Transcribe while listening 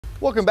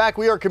Welcome back.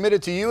 We are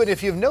committed to you, and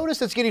if you've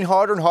noticed it's getting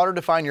harder and harder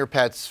to find your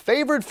pet's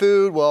favorite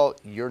food, well,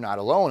 you're not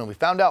alone, and we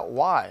found out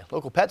why.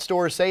 Local pet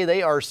stores say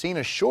they are seeing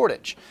a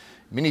shortage.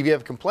 Many of you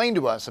have complained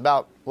to us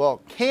about,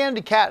 well,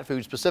 canned cat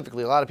food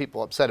specifically. A lot of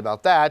people upset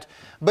about that,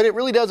 but it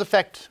really does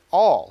affect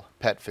all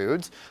pet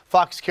foods.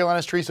 Fox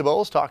Carolina's Teresa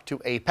Bowles talked to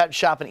a pet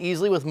shop in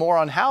Easley with more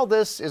on how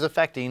this is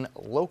affecting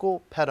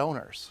local pet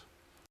owners.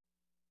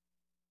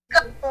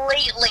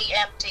 Completely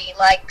empty,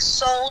 like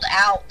sold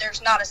out.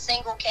 There's not a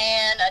single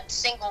can, a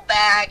single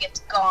bag, it's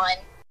gone.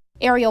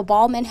 Ariel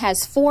Ballman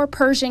has 4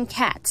 Persian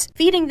cats.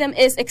 Feeding them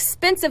is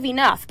expensive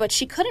enough, but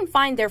she couldn't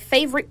find their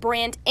favorite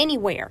brand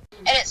anywhere.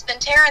 And it's been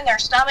tearing their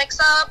stomachs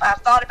up.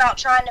 I've thought about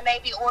trying to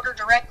maybe order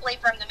directly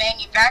from the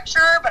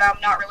manufacturer, but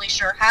I'm not really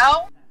sure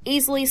how.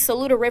 Easley's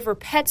Saluda River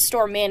Pet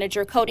Store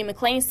manager Cody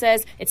McLean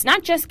says it's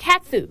not just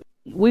cat food.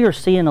 We are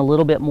seeing a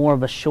little bit more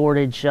of a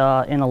shortage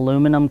in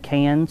aluminum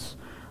cans.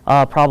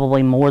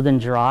 Probably more than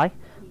dry,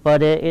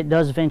 but it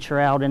does venture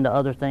out into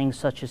other things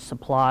such as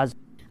supplies.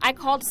 I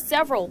called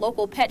several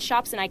local pet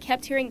shops and I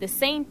kept hearing the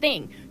same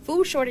thing.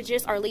 Food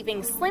shortages are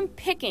leaving slim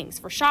pickings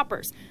for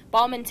shoppers.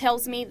 Ballman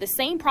tells me the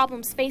same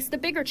problems face the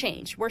bigger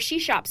change, where she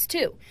shops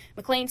too.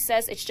 McLean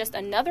says it's just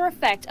another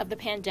effect of the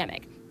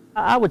pandemic.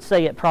 I would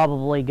say it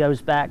probably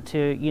goes back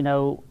to,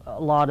 a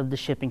lot of the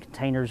shipping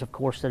containers, of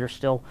course, that are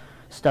still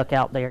stuck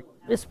out there.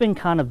 It's been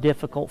kind of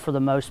difficult for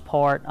the most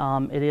part.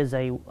 It is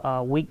a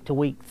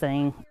week-to-week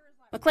thing.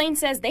 McLean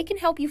says they can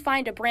help you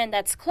find a brand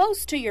that's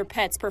close to your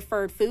pet's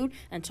preferred food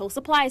until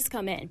supplies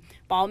come in.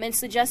 Ballman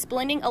suggests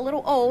blending a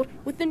little old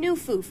with the new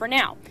food for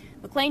now.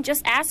 McLean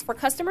just asks for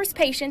customers'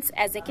 patience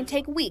as it can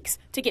take weeks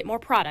to get more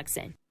products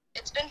in.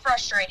 It's been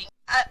frustrating.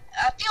 I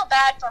feel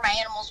bad for my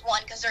animals,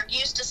 one, because they're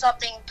used to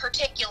something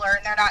particular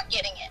and they're not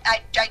getting it.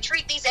 I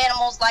treat these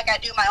animals like I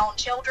do my own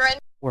children.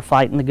 We're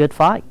fighting the good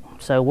fight,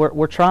 so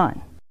we're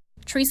trying.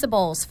 Teresa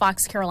Bowles,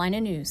 Fox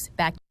Carolina News.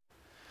 Back.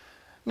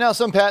 Now,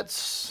 some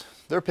pets,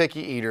 they're picky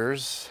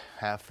eaters,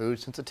 have food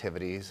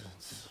sensitivities.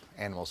 It's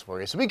animals for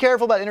you. So be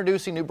careful about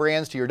introducing new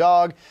brands to your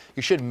dog.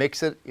 You should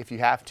mix it if you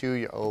have to,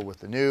 your old with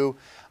the new.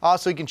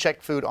 Also, you can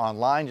check food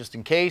online just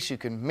in case. You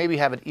can maybe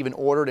have it even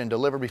ordered and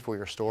delivered before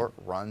your store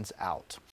runs out.